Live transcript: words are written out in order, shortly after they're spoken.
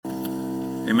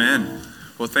Amen.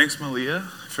 Well, thanks, Malia,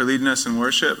 for leading us in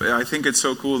worship. I think it's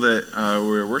so cool that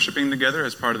we're worshiping together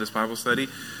as part of this Bible study.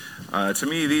 To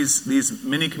me, these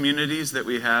mini communities that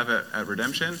we have at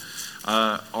Redemption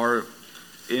are,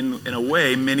 in a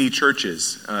way, mini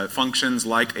churches. Functions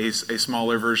like a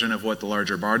smaller version of what the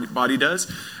larger body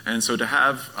does. And so to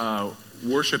have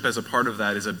worship as a part of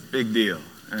that is a big deal.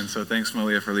 And so thanks,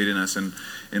 Malia, for leading us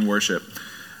in worship.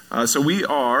 So we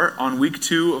are on week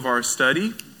 2 of our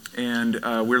study. And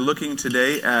we're looking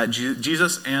today at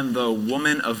Jesus and the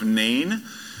woman of Nain.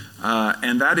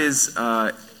 And that is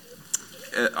a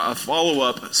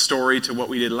follow-up story to what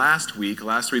we did last week.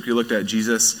 Last week we looked at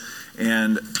Jesus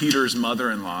and Peter's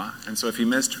mother-in-law. And so if you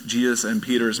missed Jesus and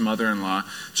Peter's mother-in-law,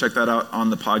 check that out on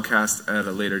the podcast at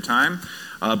a later time.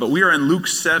 But we are in Luke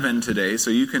 7 today.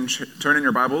 So you can turn in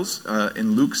your Bibles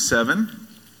in Luke 7,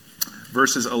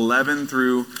 verses 11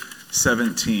 through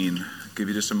 17. Give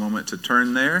you just a moment to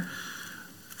turn there.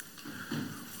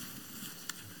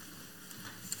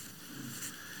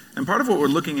 And part of what we're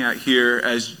looking at here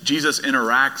as Jesus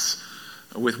interacts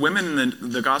with women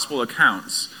in the gospel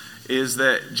accounts is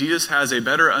that Jesus has a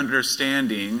better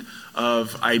understanding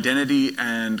of identity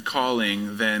and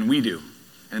calling than we do.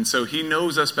 And so he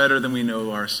knows us better than we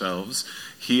know ourselves.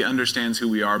 He understands who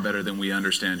we are better than we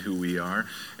understand who we are.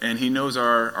 And he knows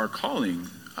our calling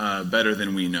better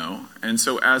than we know. And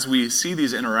so as we see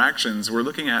these interactions, we're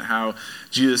looking at how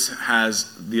Jesus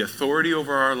has the authority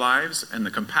over our lives and the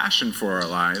compassion for our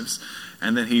lives,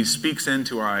 and then he speaks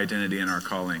into our identity and our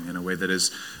calling in a way that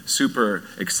is super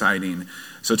exciting.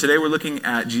 So today we're looking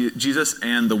at Jesus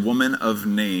and the woman of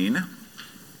Nain,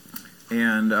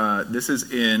 and this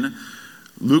is in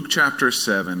Luke chapter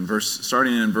 7,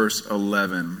 starting in verse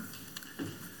 11.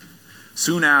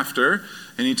 Soon after,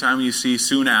 anytime you see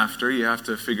soon after, you have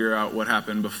to figure out what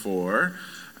happened before.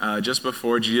 Just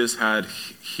before, Jesus had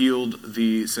healed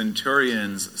the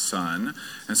centurion's son.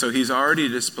 And so he's already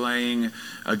displaying,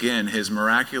 again, his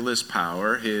miraculous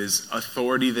power, his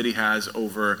authority that he has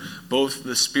over both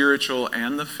the spiritual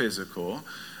and the physical.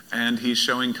 And he's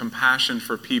showing compassion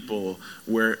for people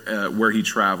where he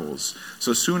travels.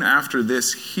 So soon after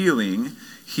this healing,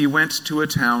 he went to a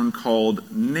town called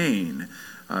Nain.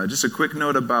 Just a quick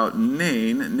note about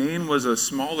Nain. Nain was a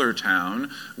smaller town,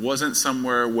 wasn't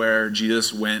somewhere where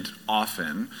Jesus went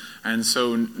often. And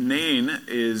so Nain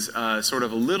is sort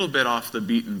of a little bit off the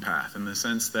beaten path in the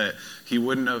sense that he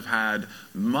wouldn't have had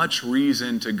much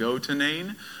reason to go to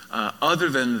Nain. Other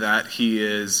than that, he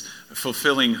is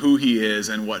fulfilling who he is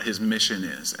and what his mission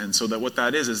is. And so that what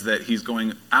that is that he's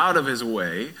going out of his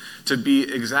way to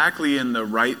be exactly in the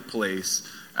right place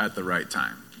at the right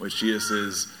time, which Jesus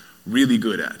is really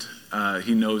good at.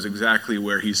 He knows exactly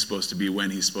where he's supposed to be,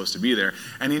 when he's supposed to be there.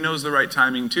 And he knows the right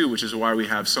timing too, which is why we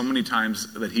have so many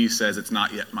times that he says, it's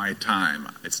not yet my time.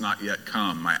 It's not yet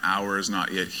come. My hour is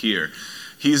not yet here.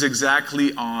 He's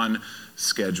exactly on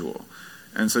schedule.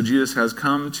 And so Jesus has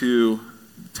come to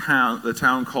the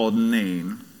town called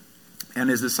Nain, and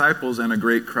his disciples and a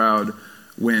great crowd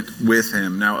went with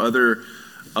him. Now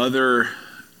other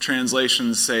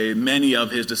translations say many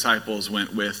of his disciples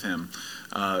went with him.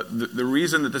 The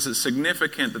reason that this is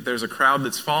significant, that there's a crowd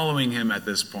that's following him at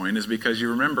this point, is because you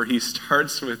remember he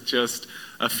starts with just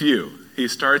a few. He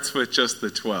starts with just the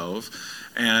 12,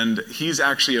 and he's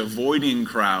actually avoiding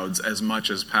crowds as much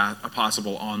as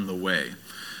possible on the way.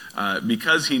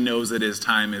 Because he knows that his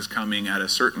time is coming at a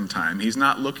certain time. He's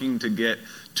not looking to get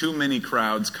too many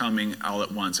crowds coming all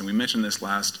at once, and we mentioned this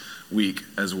last week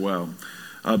as well.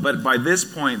 But by this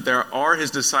point, there are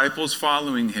his disciples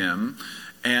following him,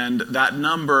 and that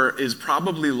number is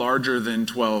probably larger than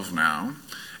 12 now.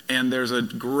 And there's a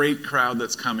great crowd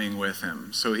that's coming with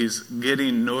him. So he's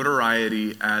getting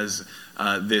notoriety as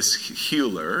this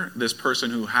healer, this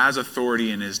person who has authority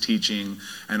in his teaching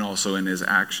and also in his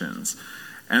actions.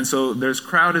 And so this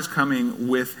crowd is coming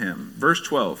with him. Verse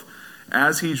 12,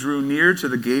 as he drew near to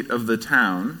the gate of the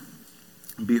town,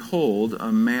 behold,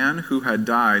 a man who had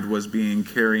died was being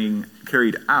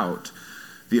carried out,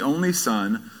 the only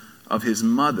son of his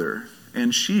mother,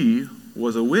 and she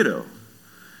was a widow,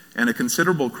 and a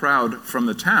considerable crowd from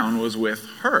the town was with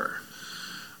her.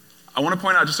 I want to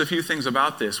point out just a few things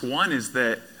about this. One is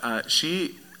that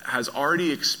she has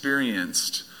already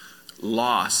experienced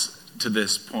loss to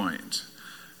this point,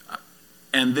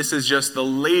 and this is just the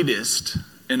latest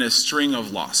in a string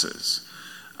of losses.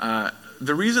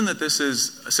 The reason that this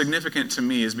is significant to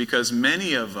me is because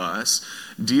many of us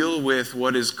deal with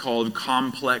what is called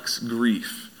complex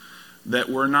grief. That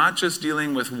we're not just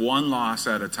dealing with one loss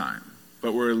at a time,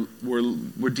 but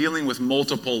we're dealing with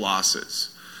multiple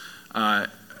losses.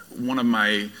 One of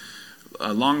my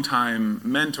longtime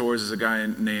mentors is a guy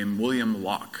named William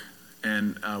Locke.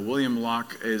 And William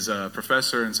Locke is a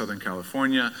professor in Southern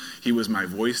California. He was my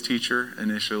voice teacher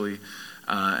initially,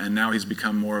 and now he's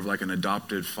become more of like an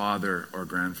adopted father or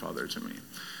grandfather to me.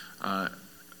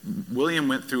 William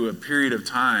went through a period of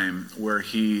time where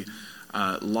he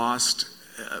lost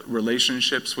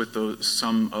relationships with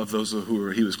some of those who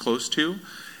he was close to,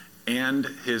 and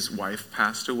his wife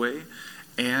passed away,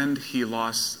 and he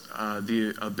lost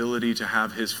the ability to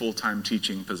have his full-time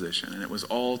teaching position, and it was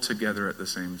all together at the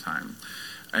same time.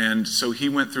 And so he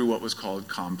went through what was called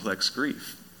complex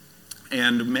grief.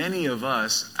 And many of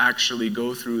us actually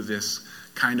go through this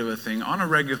kind of a thing on a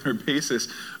regular basis,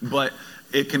 but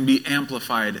it can be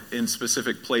amplified in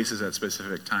specific places at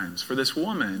specific times. For this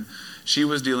woman, she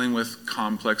was dealing with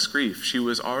complex grief. She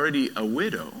was already a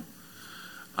widow,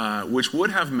 which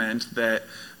would have meant that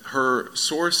her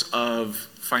source of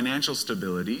financial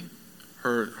stability,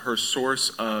 her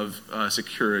source of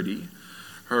security,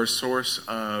 her source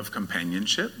of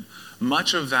companionship,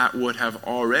 much of that would have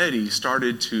already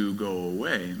started to go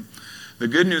away. The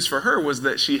good news for her was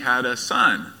that she had a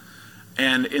son.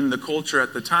 And in the culture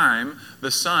at the time,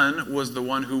 the son was the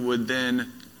one who would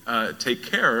then take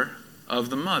care of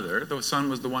the mother. The son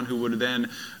was the one who would then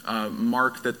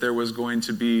mark that there was going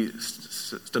to be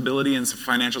stability and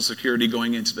financial security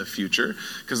going into the future,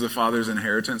 because the father's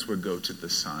inheritance would go to the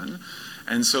son.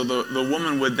 And so the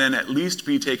woman would then at least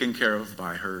be taken care of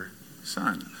by her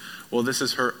son. Well, this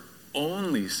is her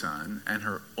only son, and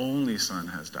her only son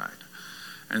has died.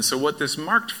 And so what this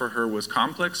marked for her was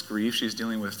complex grief. She's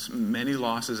dealing with many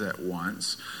losses at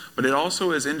once. But it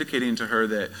also is indicating to her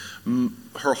that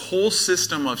her whole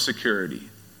system of security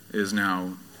is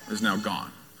now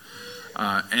gone.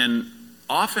 And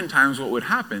oftentimes what would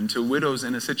happen to widows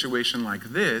in a situation like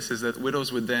this is that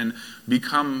widows would then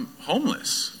become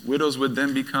homeless. Widows would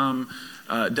then become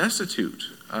destitute,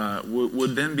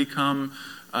 would then become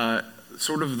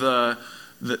sort of the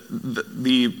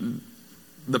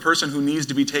person who needs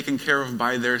to be taken care of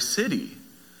by their city.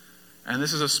 And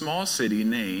this is a small city,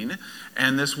 Nain,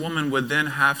 and this woman would then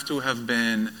have to have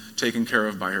been taken care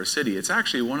of by her city. It's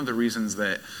actually one of the reasons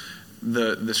that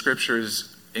the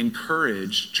scriptures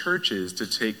encourage churches to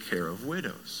take care of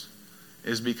widows,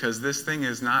 is because this thing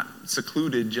is not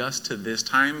secluded just to this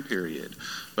time period,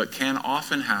 but can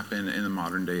often happen in the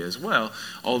modern day as well,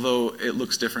 although it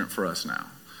looks different for us now.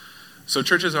 So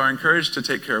churches are encouraged to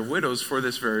take care of widows for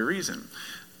this very reason.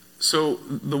 So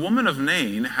the woman of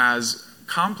Nain has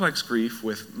complex grief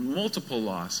with multiple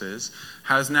losses,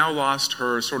 has now lost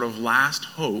her sort of last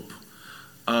hope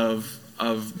of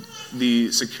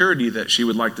the security that she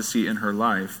would like to see in her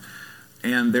life.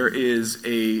 And there is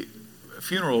a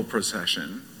funeral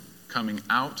procession coming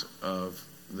out of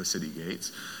the city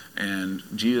gates, and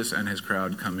Jesus and his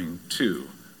crowd coming to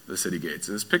the city gates.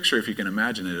 This picture, if you can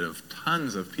imagine it, of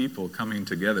tons of people coming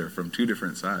together from two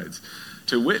different sides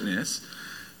to witness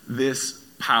this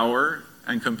power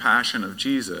and compassion of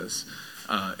Jesus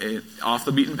off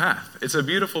the beaten path. It's a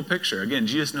beautiful picture. Again,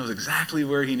 Jesus knows exactly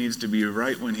where he needs to be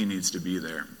right when he needs to be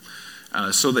there,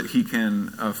 so that he can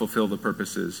fulfill the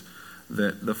purposes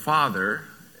that the Father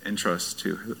entrusts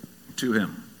to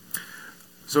him.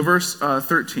 So verse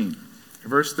 13,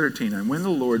 and when the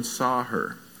Lord saw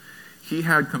her, he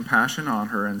had compassion on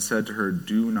her and said to her,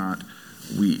 "Do not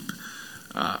weep."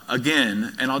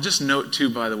 Again, and I'll just note too,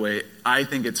 by the way, I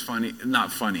think it's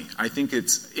not funny. I think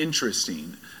it's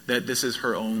interesting that this is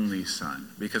her only son,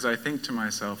 because I think to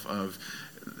myself of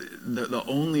the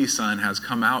only son has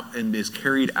come out and is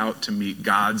carried out to meet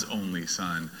God's only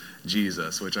son,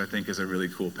 Jesus, which I think is a really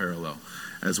cool parallel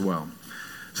as well.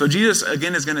 So Jesus,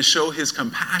 again, is going to show his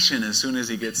compassion as soon as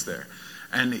he gets there.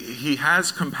 And he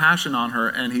has compassion on her,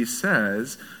 and he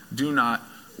says, "Do not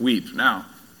weep." Now,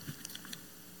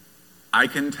 I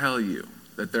can tell you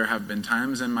that there have been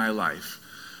times in my life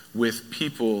with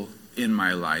people in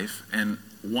my life, and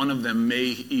one of them may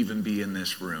even be in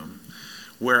this room,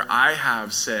 where I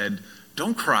have said,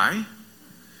 "Don't cry,"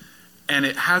 and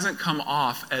it hasn't come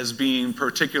off as being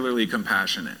particularly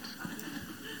compassionate.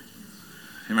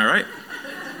 Am I right?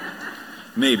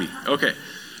 Maybe. Okay.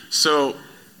 So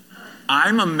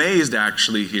I'm amazed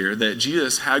actually here that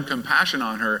Jesus had compassion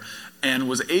on her and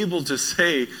was able to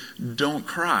say, "Don't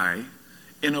cry,"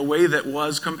 in a way that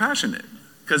was compassionate,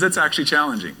 because it's actually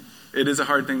challenging. It is a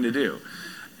hard thing to do.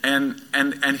 And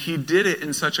he did it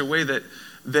in such a way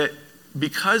that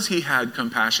because he had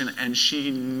compassion and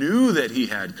she knew that he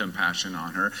had compassion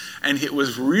on her, and it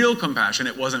was real compassion,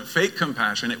 it wasn't fake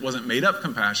compassion, it wasn't made up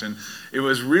compassion, it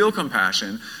was real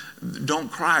compassion.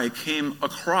 "Don't cry" came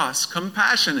across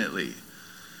compassionately.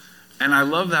 And I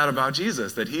love that about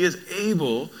Jesus, that he is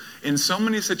able in so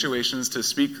many situations to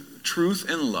speak truth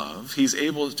in love. He's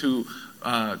able to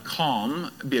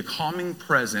be a calming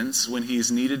presence when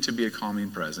he's needed to be a calming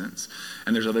presence.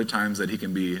 And there's other times that he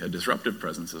can be a disruptive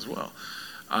presence as well.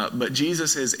 But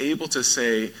Jesus is able to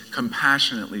say,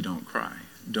 compassionately, don't cry,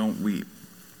 don't weep.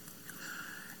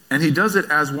 And he does it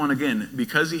as one, again,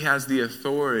 because he has the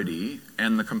authority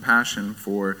and the compassion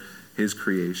for his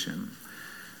creation.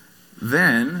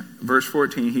 Then, verse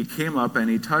 14, he came up and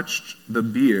he touched the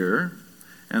bier,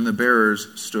 and the bearers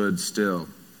stood still.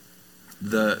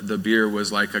 The bier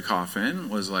was like a coffin,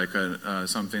 was like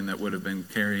something that would have been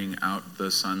carrying out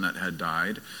the son that had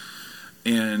died.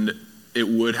 And it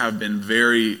would have been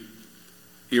very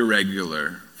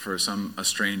irregular for a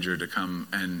stranger to come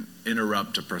and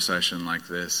interrupt a procession like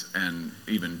this and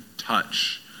even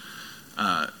touch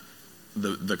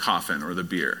the coffin or the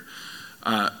bier.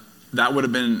 That would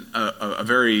have been a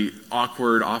very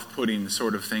awkward, off-putting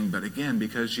sort of thing. But again,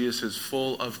 because Jesus is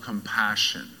full of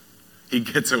compassion, he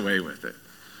gets away with it.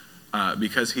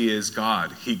 Because he is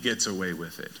God, he gets away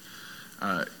with it.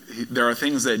 There are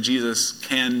things that Jesus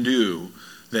can do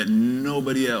that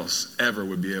nobody else ever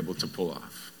would be able to pull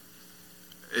off.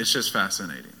 It's just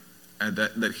fascinating. And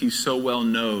that he so well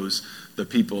knows the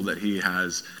people that he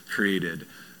has created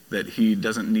that he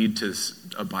doesn't need to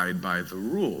abide by the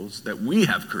rules that we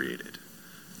have created.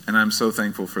 And I'm so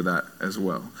thankful for that as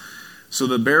well. So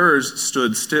the bearers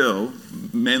stood still,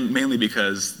 mainly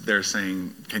because they're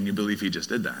saying, can you believe he just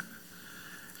did that?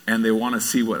 And they want to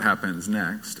see what happens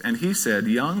next. And he said,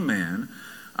 young man,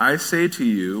 I say to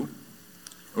you,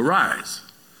 arise.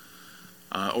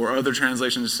 Or other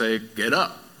translations say, get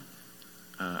up.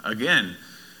 Again,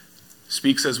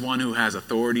 speaks as one who has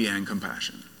authority and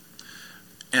compassion.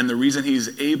 And the reason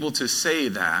he's able to say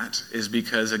that is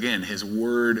because, again, his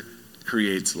word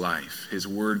creates life. His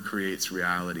word creates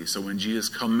reality. So when Jesus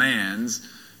commands,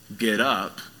 get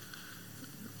up,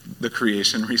 the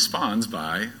creation responds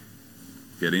by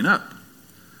getting up.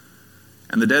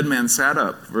 And the dead man sat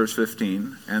up, verse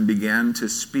 15, and began to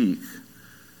speak.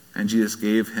 And Jesus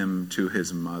gave him to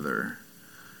his mother.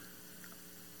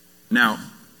 Now,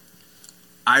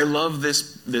 I love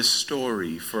this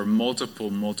story for multiple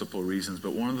reasons,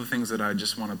 but one of the things that I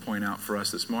just want to point out for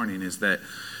us this morning is that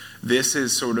this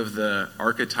is sort of the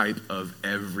archetype of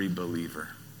every believer.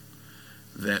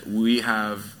 That we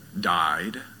have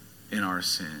died in our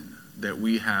sin, that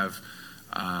we have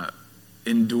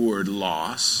endured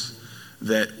loss,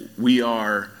 that we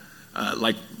are,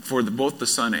 like for both the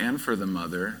son and for the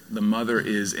mother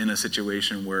is in a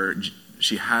situation where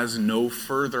she has no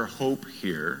further hope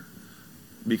here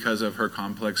because of her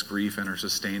complex grief and her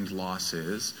sustained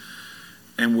losses.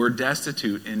 And we're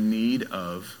destitute in need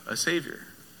of a Savior.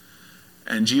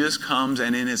 And Jesus comes,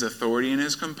 and in his authority and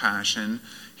his compassion,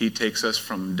 he takes us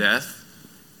from death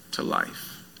to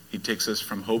life. He takes us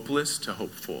from hopeless to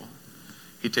hopeful.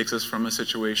 He takes us from a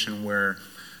situation where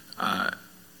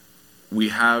we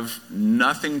have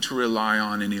nothing to rely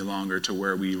on any longer to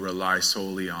where we rely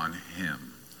solely on him.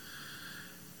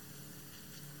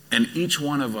 And each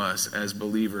one of us as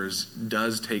believers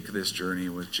does take this journey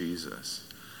with Jesus.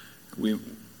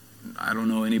 I don't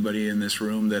know anybody in this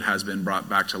room that has been brought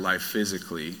back to life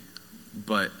physically,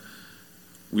 but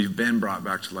we've been brought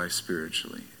back to life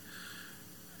spiritually.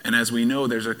 And as we know,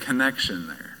 there's a connection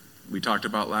there. We talked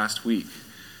about last week.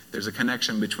 There's a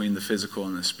connection between the physical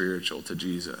and the spiritual to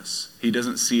Jesus. He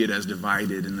doesn't see it as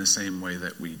divided in the same way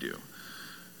that we do.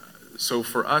 So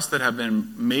for us that have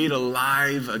been made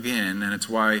alive again, and it's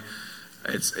why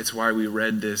we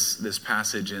read this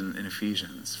passage in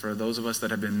Ephesians. For those of us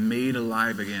that have been made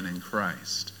alive again in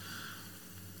Christ,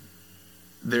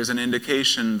 there's an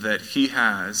indication that he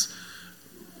has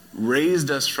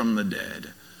raised us from the dead,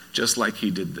 just like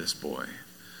he did this boy.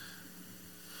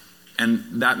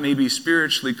 And that may be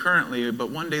spiritually currently, but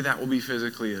one day that will be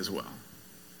physically as well.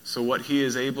 So what he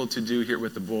is able to do here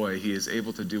with the boy, he is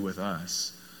able to do with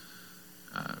us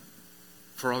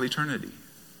for all eternity.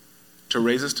 To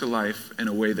raise us to life in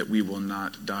a way that we will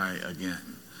not die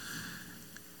again.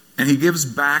 And he gives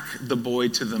back the boy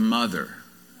to the mother.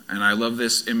 And I love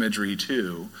this imagery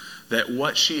too, that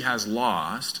what she has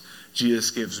lost,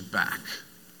 Jesus gives back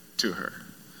to her.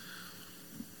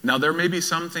 Now there may be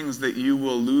some things that you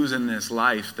will lose in this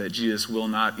life that Jesus will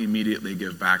not immediately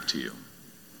give back to you.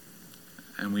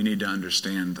 And we need to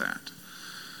understand that.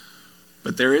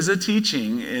 But there is a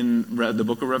teaching in the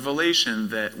book of Revelation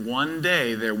that one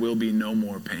day there will be no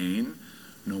more pain,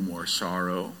 no more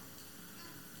sorrow,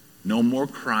 no more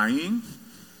crying,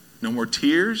 no more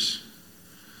tears.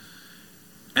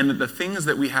 And that the things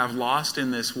that we have lost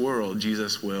in this world,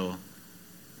 Jesus will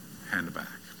hand back.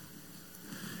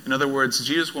 In other words,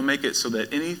 Jesus will make it so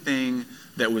that anything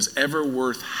that was ever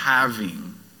worth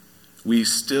having, we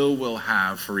still will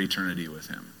have for eternity with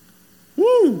him.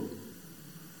 Woo!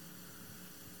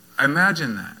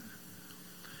 Imagine that.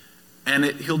 And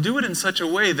he'll do it in such a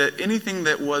way that anything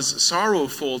that was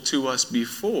sorrowful to us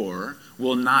before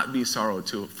will not be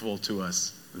sorrowful to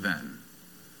us then.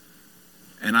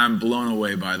 And I'm blown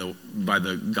away by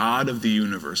the God of the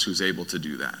universe who's able to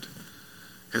do that.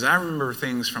 Because I remember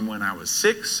things from when I was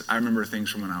 6, I remember things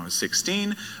from when I was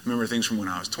 16, I remember things from when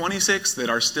I was 26 that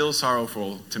are still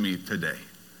sorrowful to me today.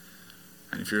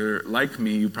 And if you're like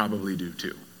me, you probably do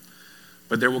too.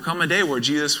 But there will come a day where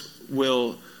Jesus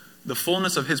will, the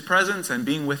fullness of his presence and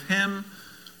being with him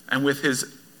and with his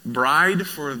bride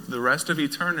for the rest of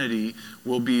eternity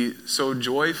will be so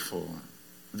joyful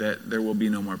that there will be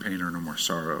no more pain or no more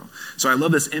sorrow. So I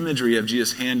love this imagery of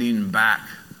Jesus handing back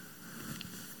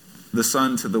the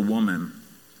son to the woman.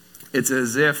 It's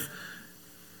as if,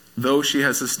 though she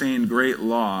has sustained great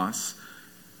loss,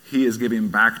 he is giving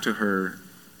back to her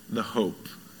the hope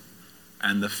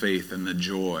and the faith and the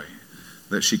joy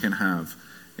that she can have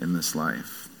in this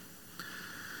life.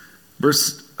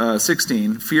 Verse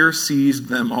 16, fear seized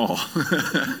them all.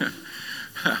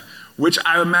 Which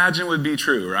I imagine would be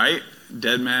true, right?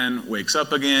 Dead man wakes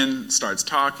up again, starts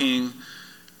talking.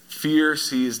 Fear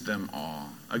seized them all.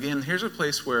 Again, here's a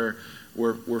place where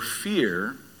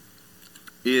fear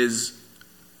is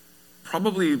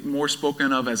probably more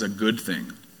spoken of as a good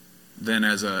thing than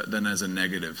as a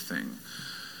negative thing.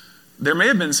 There may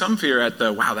have been some fear at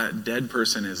wow, that dead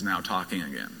person is now talking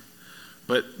again.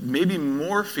 But maybe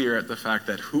more fear at the fact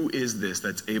that who is this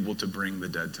that's able to bring the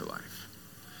dead to life?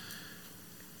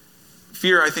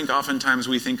 Fear, I think, oftentimes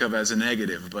we think of as a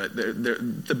negative, but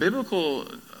the biblical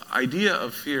idea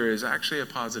of fear is actually a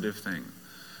positive thing.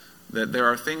 That there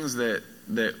are things that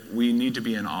we need to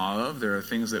be in awe of. There are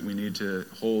things that we need to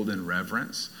hold in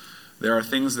reverence. There are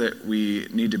things that we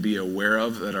need to be aware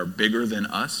of that are bigger than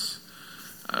us.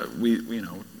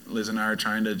 Liz and I are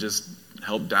trying to just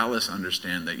help Dallas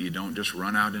understand that you don't just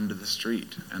run out into the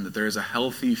street, and that there is a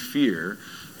healthy fear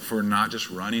for not just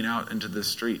running out into the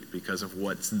street because of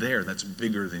what's there that's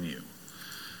bigger than you.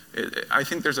 I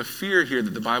think there's a fear here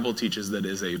that the Bible teaches that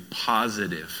is a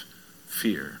positive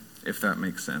fear, if that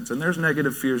makes sense. And there's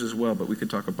negative fears as well, but we could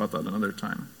talk about that another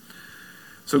time.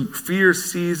 So fear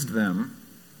seized them,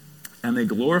 and they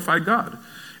glorified God.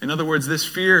 In other words, this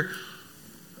fear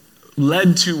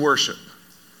led to worship.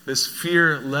 This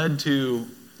fear led to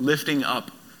lifting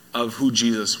up of who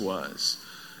Jesus was.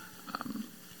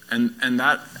 And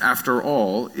that, after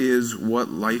all, is what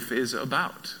life is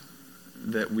about.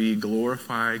 That we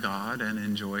glorify God and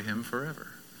enjoy him forever.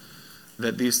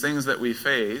 That these things that we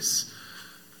face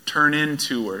turn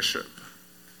into worship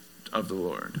of the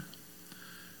Lord.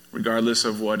 Regardless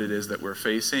of what it is that we're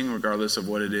facing, regardless of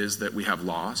what it is that we have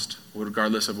lost,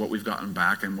 regardless of what we've gotten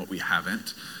back and what we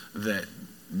haven't, that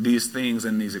these things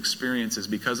and these experiences,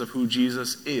 because of who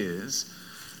Jesus is,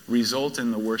 result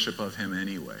in the worship of him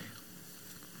anyway,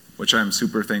 which I'm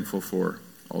super thankful for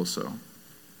also.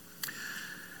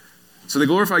 So they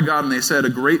glorified God and they said, a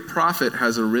great prophet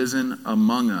has arisen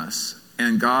among us,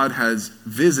 and God has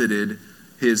visited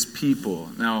his people.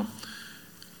 Now,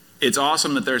 it's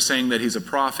awesome that they're saying that he's a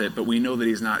prophet, but we know that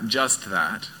he's not just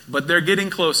that. But they're getting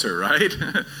closer, right?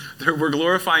 We're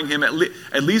glorifying him. At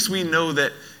least we know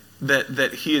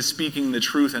that he is speaking the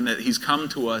truth and that he's come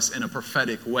to us in a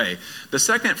prophetic way. The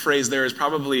second phrase there is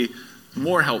probably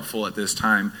more helpful at this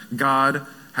time. God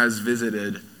has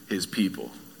visited his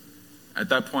people. At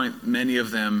that point, many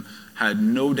of them had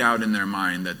no doubt in their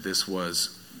mind that this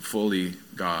was fully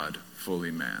God,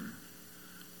 fully man.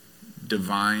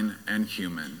 Divine and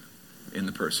human in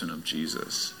the person of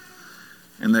Jesus.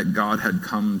 And that God had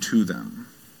come to them.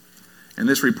 And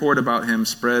this report about him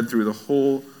spread through the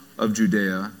whole of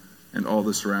Judea and all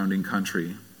the surrounding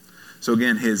country. So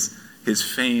again, his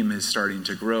fame is starting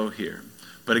to grow here.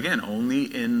 But again,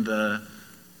 only in the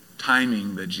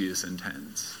timing that Jesus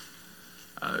intends.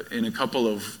 In a couple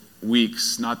of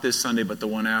weeks, not this Sunday, but the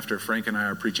one after, Frank and I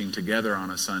are preaching together on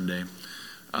a Sunday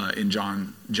in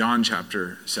John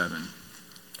chapter 7.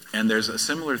 And there's a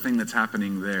similar thing that's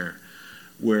happening there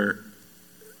where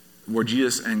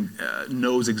Jesus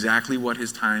knows exactly what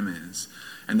his time is.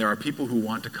 And there are people who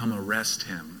want to come arrest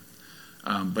him.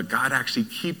 But God actually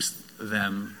keeps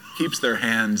their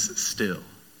hands still.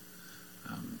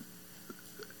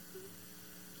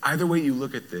 Either way you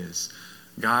look at this,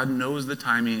 God knows the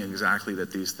timing exactly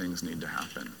that these things need to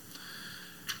happen.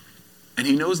 And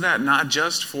he knows that not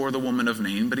just for the woman of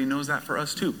Nain, but he knows that for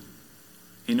us too.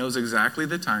 He knows exactly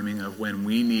the timing of when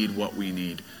we need what we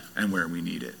need and where we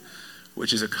need it,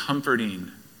 which is a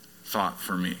comforting thought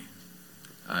for me,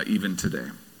 even today.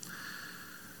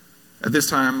 At this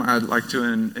time, I'd like to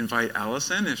invite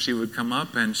Allison if she would come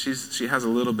up, and she has a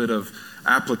little bit of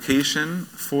application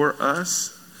for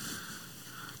us.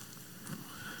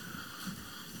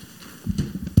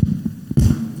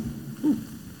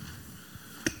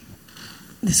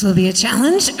 This will be a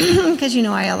challenge because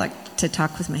I like to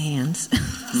talk with my hands.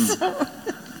 So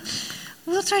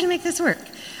we'll try to make this work.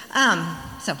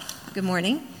 So good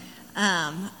morning.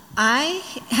 You'll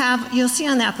see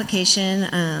on the application,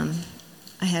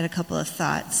 I had a couple of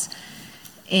thoughts,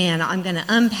 and I'm going to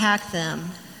unpack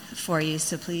them for you,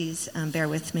 so please bear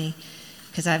with me,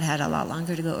 because I've had a lot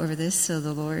longer to go over this, so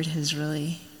the Lord has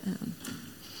really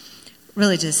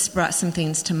just brought some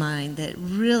things to mind that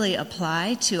really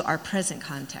apply to our present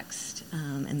context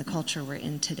and the culture we're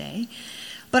in today.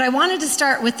 But I wanted to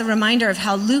start with the reminder of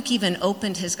how Luke even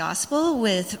opened his gospel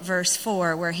with verse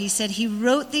 4, where he said, "He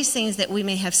wrote these things that we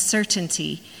may have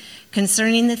certainty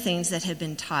concerning the things that have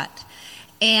been taught."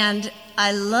 And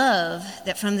I love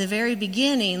that from the very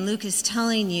beginning, Luke is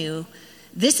telling you,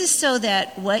 this is so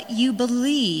that what you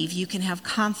believe you can have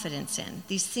confidence in.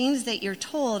 These things that you're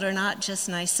told are not just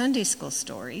nice Sunday school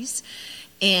stories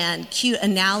and cute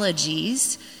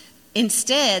analogies.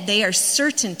 Instead, they are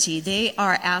certainty. They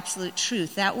are absolute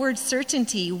truth. That word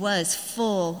certainty was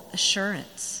full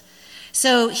assurance.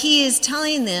 So he is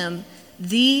telling them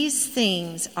these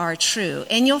things are true.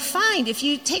 And you'll find, if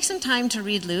you take some time to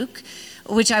read Luke,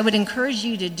 which I would encourage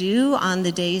you to do on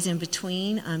the days in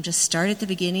between, just start at the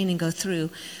beginning and go through.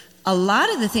 A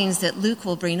lot of the things that Luke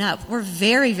will bring up were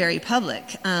very, very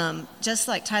public. Just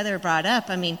like Tyler brought up,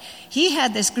 he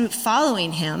had this group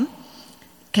following him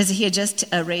because he had just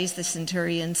raised the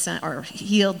centurion's son, or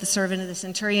healed the servant of the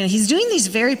centurion. He's doing these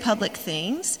very public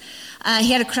things.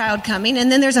 He had a crowd coming,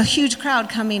 and then there's a huge crowd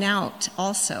coming out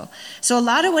also. So a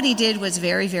lot of what he did was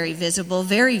very, very visible,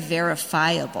 very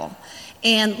verifiable.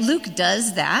 And Luke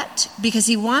does that because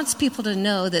he wants people to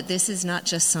know that this is not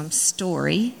just some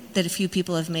story that a few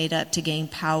people have made up to gain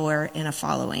power and a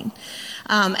following.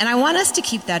 And I want us to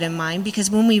keep that in mind,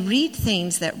 because when we read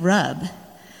things that rub,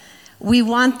 we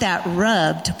want that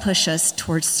rub to push us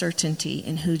towards certainty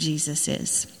in who Jesus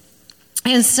is.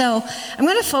 And so I'm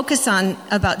going to focus on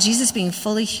about Jesus being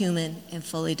fully human and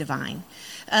fully divine.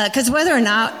 Because whether or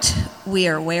not we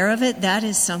are aware of it, that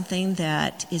is something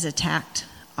that is attacked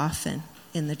often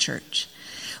in the church.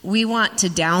 We want to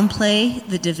downplay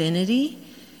the divinity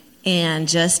and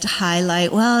just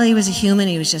highlight, well, he was a human,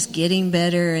 he was just getting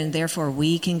better, and therefore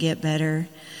we can get better.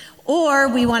 Or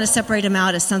we want to separate him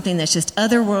out as something that's just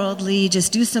otherworldly,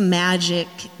 just do some magic,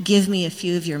 give me a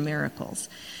few of your miracles.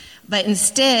 But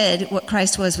instead, what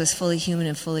Christ was fully human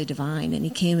and fully divine, and he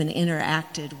came and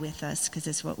interacted with us because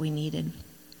it's what we needed.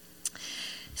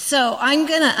 So I'm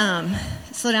going to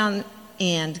slow down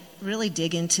and really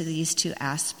dig into these two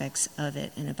aspects of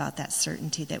it and about that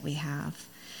certainty that we have.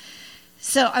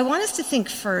 So I want us to think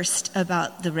first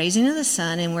about the raising of the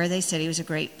son and where they said he was a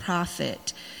great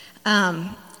prophet.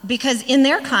 Because in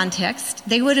their context,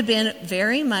 they would have been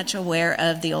very much aware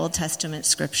of the Old Testament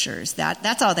scriptures.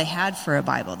 That's all they had for a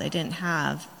Bible. They didn't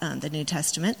have the New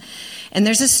Testament. And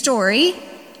there's a story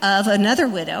of another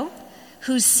widow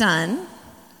whose son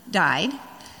died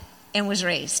and was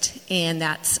raised, and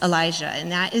that's Elijah.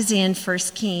 And that is in 1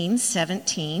 Kings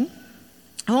 17.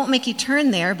 I won't make you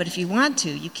turn there, but if you want to,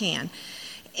 you can.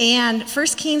 And 1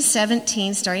 Kings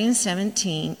 17, starting in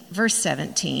 17, verse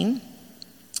 17,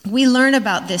 we learn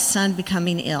about this son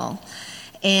becoming ill,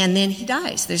 and then he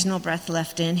dies. There's no breath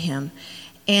left in him.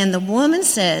 And the woman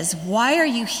says, "Why are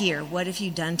you here? What have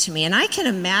you done to me?" And I can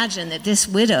imagine that this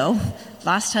widow,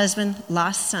 lost husband,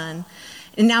 lost son,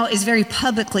 and now is very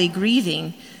publicly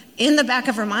grieving. In the back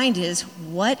of her mind is,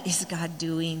 what is God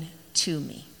doing to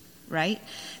me, right?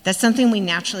 That's something we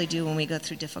naturally do when we go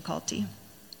through difficulty.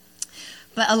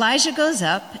 But Elijah goes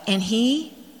up and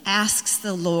he asks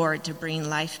the Lord to bring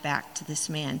life back to this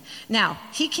man. Now,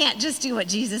 he can't just do what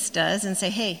Jesus does and say,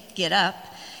 hey, get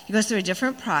up. He goes through a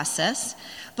different process.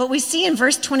 But we see in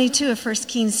verse 22 of 1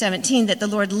 Kings 17 that the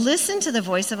Lord listened to the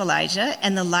voice of Elijah,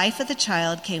 and the life of the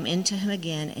child came into him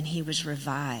again, and he was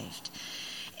revived.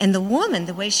 And the woman,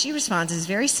 the way she responds is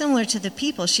very similar to the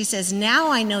people. She says, "Now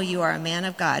I know you are a man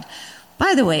of God."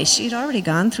 By the way, she'd already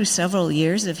gone through several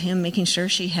years of him making sure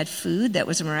she had food that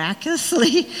was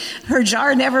miraculously, her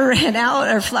jar never ran out,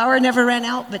 her flour never ran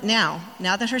out. But now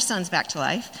that her son's back to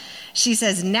life, she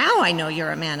says, "Now I know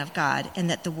you're a man of God,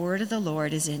 and that the word of the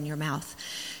Lord is in your mouth."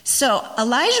 So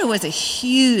Elijah was a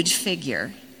huge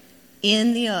figure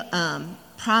in the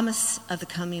promise of the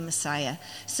coming Messiah.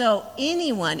 So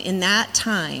anyone in that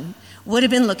time would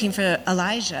have been looking for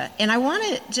Elijah. And I want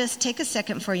to just take a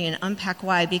second for you and unpack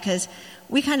why, because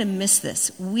we kind of miss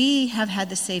this. We have had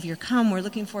the Savior come. We're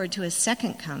looking forward to his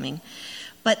second coming.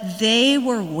 But they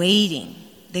were waiting.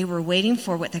 They were waiting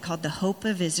for what they called the hope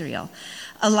of Israel.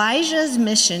 Elijah's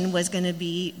mission was going to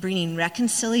be bringing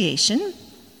reconciliation.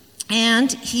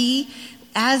 And he,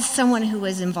 as someone who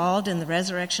was involved in the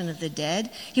resurrection of the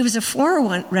dead, he was a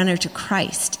forerunner to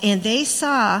Christ. And they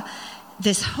saw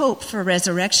this hope for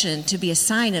resurrection to be a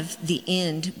sign of the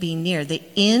end being near, the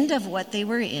end of what they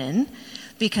were in,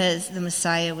 because the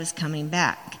Messiah was coming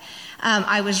back.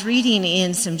 I was reading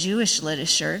in some Jewish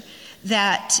literature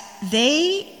that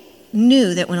they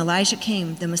knew that when Elijah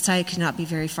came, the Messiah could not be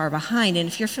very far behind. And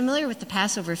if you're familiar with the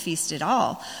Passover feast at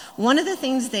all, one of the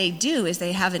things they do is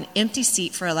they have an empty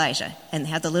seat for Elijah. And they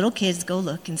have the little kids go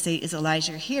look and say, is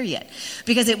Elijah here yet?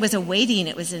 Because it was a waiting,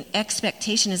 it was an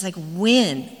expectation. It's like,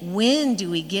 when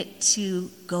do we get to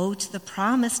go to the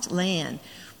promised land?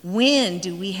 When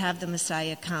do we have the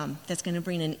Messiah come that's going to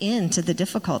bring an end to the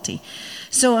difficulty?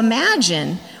 So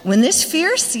imagine when this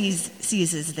fear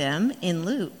seizes them in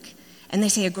Luke, and they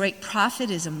say a great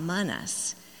prophet is among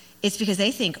us. It's because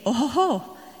they think,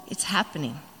 it's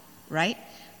happening, right?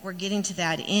 We're getting to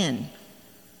that end.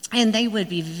 And they would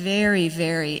be very,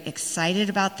 very excited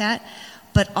about that,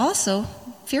 but also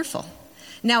fearful.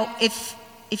 Now, if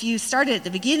you started at the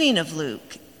beginning of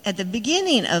Luke,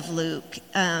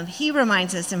 he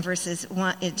reminds us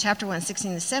in chapter 1,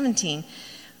 16 to 17,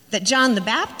 that John the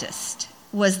Baptist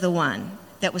was the one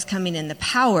that was coming in the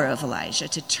power of Elijah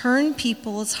to turn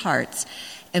people's hearts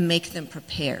and make them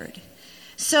prepared.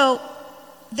 So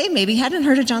they maybe hadn't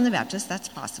heard of John the Baptist, that's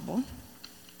possible.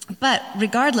 But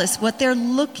regardless, what they're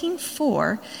looking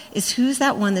for is who's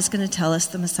that one that's going to tell us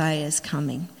the Messiah is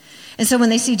coming. And so when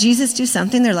they see Jesus do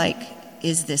something, they're like,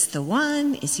 is this the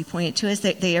one? Is he pointing to us?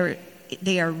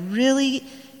 They are really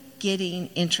getting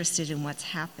interested in what's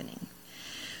happening.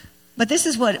 But this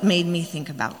is what it made me think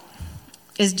about.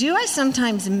 Do I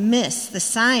sometimes miss the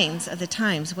signs of the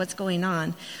times, what's going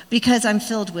on, because I'm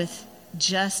filled with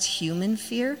just human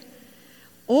fear?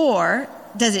 Or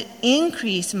does it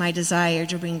increase my desire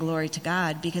to bring glory to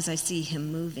God because I see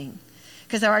him moving?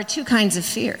 Because there are two kinds of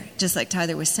fear, just like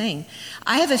Tyler was saying.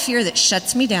 I have a fear that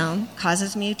shuts me down,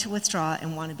 causes me to withdraw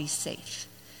and want to be safe.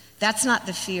 That's not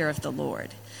the fear of the Lord.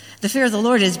 The fear of the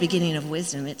Lord is beginning of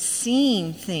wisdom. It's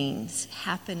seeing things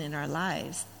happen in our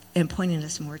lives and pointing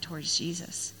us more towards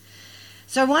Jesus.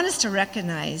 So I want us to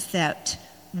recognize that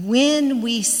when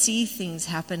we see things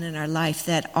happen in our life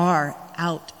that are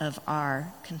out of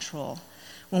our control,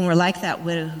 when we're like that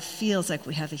widow who feels like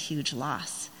we have a huge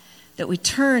loss, that we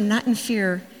turn not in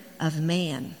fear of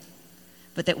man,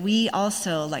 but that we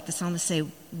also, like the psalmist say,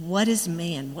 what is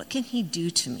man? What can he do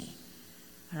to me?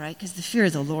 All right, because the fear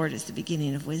of the Lord is the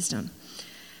beginning of wisdom.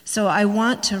 So I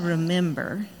want to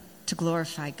remember to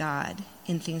glorify God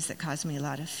in things that cause me a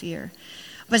lot of fear.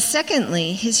 But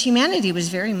secondly, his humanity was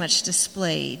very much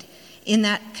displayed in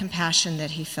that compassion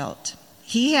that he felt.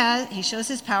 He shows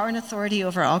his power and authority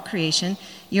over all creation.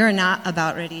 You're not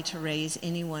about ready to raise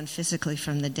anyone physically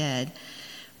from the dead.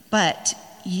 But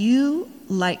you,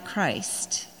 like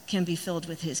Christ, can be filled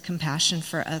with his compassion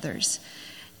for others.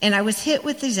 And I was hit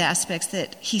with these aspects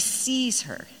that he sees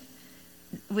her.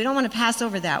 We don't want to pass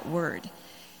over that word.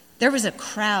 There was a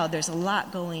crowd, there's a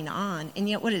lot going on, and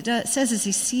yet what it says is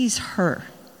he sees her,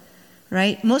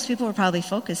 right? Most people were probably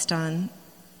focused on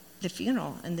the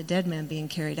funeral and the dead man being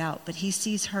carried out, but he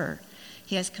sees her.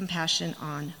 He has compassion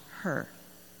on her.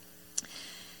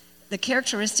 The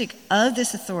characteristic of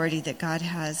this authority that God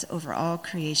has over all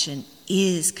creation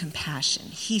is compassion.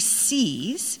 He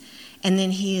sees, and then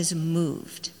he is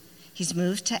moved. He's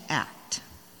moved to act.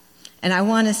 And I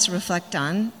want us to reflect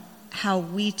on how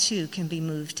we too can be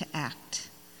moved to act.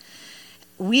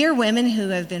 We are women who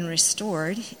have been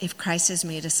restored if Christ has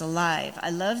made us alive. I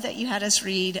love that you had us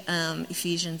read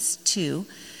Ephesians 2,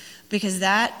 because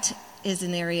that is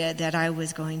an area that I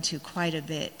was going to quite a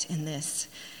bit in this.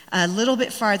 A little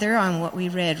bit farther on what we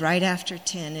read right after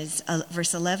 10 is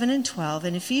verse 11 and 12.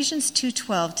 And Ephesians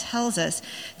 2:12 tells us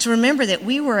to remember that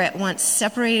we were at once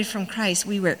separated from Christ.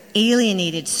 We were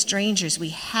alienated, strangers. We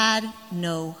had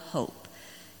no hope,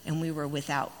 and we were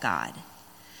without God.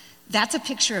 That's a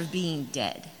picture of being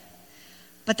dead.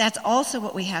 But that's also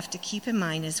what we have to keep in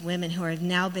mind as women who have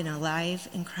now been alive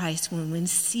in Christ when we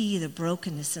see the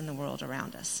brokenness in the world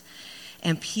around us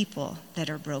and people that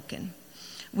are broken.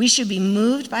 We should be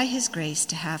moved by his grace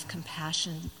to have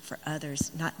compassion for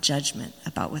others, not judgment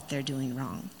about what they're doing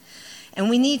wrong. And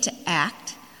we need to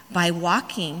act by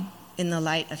walking in the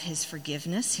light of his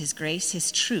forgiveness, his grace,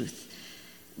 his truth.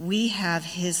 We have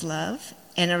his love,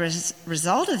 and a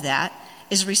result of that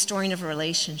is restoring of a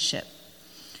relationship.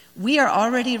 We are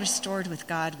already restored with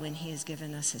God when he has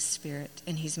given us his Spirit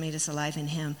and he's made us alive in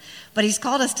him. But he's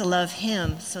called us to love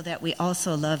him so that we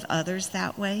also love others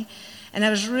that way. And I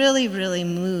was really, really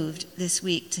moved this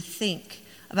week to think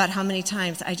about how many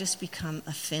times I just become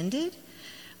offended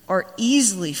or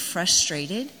easily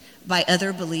frustrated by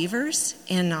other believers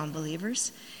and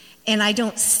non-believers, and I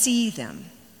don't see them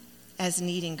as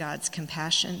needing God's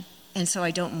compassion, and so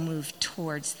I don't move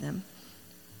towards them.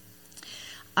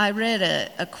 I read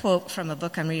a quote from a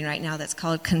book I'm reading right now that's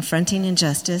called Confronting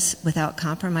Injustice Without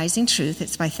Compromising Truth.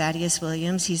 It's by Thaddeus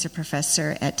Williams. He's a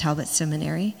professor at Talbot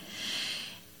Seminary.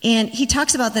 And he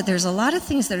talks about that there's a lot of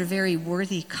things that are very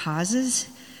worthy causes,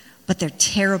 but they're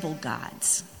terrible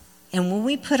gods. And when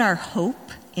we put our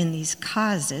hope in these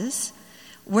causes,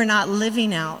 we're not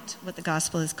living out what the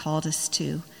gospel has called us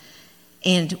to,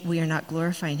 and we are not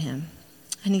glorifying him.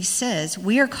 And he says,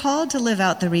 we are called to live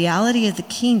out the reality of the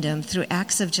kingdom through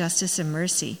acts of justice and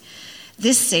mercy.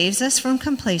 This saves us from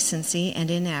complacency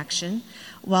and inaction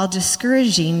while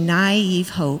discouraging naive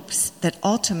hopes that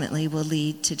ultimately will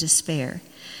lead to despair.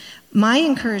 My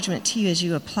encouragement to you as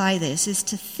you apply this is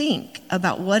to think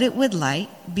about what it would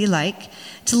be like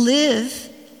to live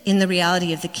in the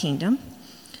reality of the kingdom,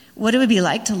 what it would be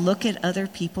like to look at other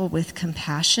people with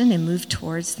compassion and move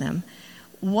towards them.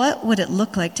 What would it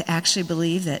look like to actually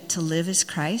believe that to live is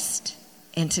Christ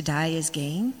and to die is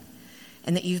gain,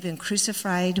 and that you've been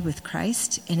crucified with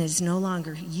Christ and it is no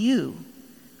longer you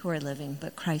who are living,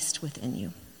 but Christ within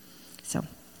you? So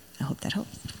I hope that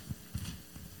helps.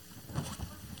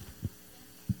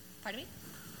 Pardon me?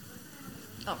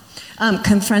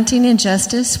 Confronting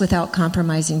injustice without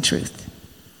compromising truth.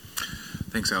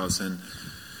 Thanks, Allison.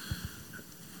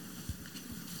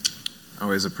 I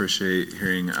always appreciate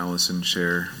hearing Allison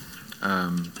share.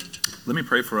 Let me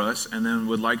pray for us, and then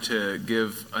would like to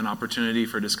give an opportunity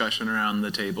for discussion around the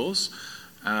tables.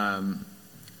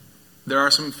 There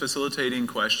are some facilitating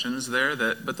questions there,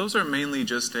 but those are mainly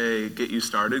just a get you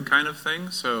started kind of thing.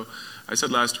 So I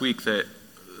said last week that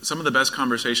some of the best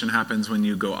conversation happens when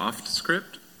you go off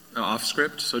script.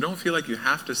 So don't feel like you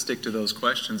have to stick to those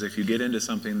questions if you get into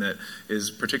something that is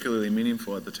particularly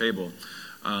meaningful at the table.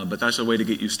 But that's a way to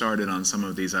get you started on some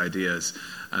of these ideas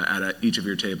at each of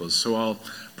your tables. So I'll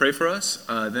pray for us.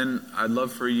 Then I'd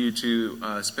love for you to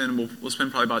we'll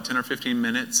spend probably about 10 or 15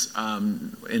 minutes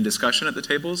in discussion at the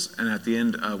tables. And at the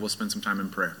end, we'll spend some time in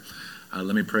prayer.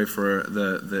 Let me pray for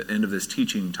the end of this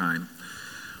teaching time.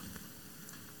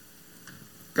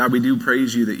 God, we do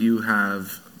praise you that you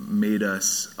have made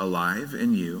us alive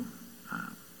in you.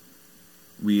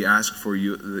 We ask for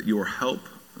your help,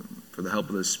 for the help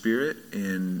of the Spirit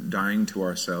in dying to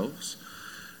ourselves,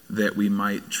 that we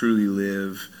might truly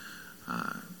live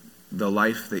the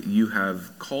life that you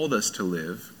have called us to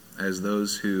live as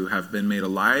those who have been made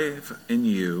alive in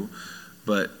you,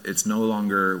 but it's no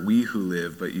longer we who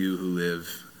live, but you who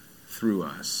live through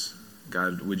us.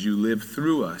 God, would you live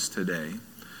through us today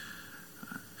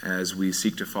as we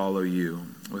seek to follow you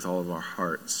with all of our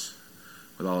hearts,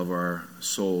 with all of our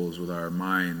souls, with our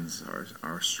minds,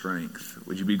 our strength.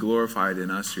 Would you be glorified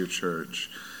in us, your church?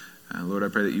 Lord, I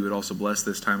pray that you would also bless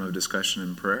this time of discussion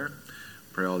and prayer.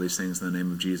 Pray all these things in the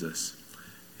name of Jesus.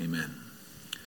 Amen.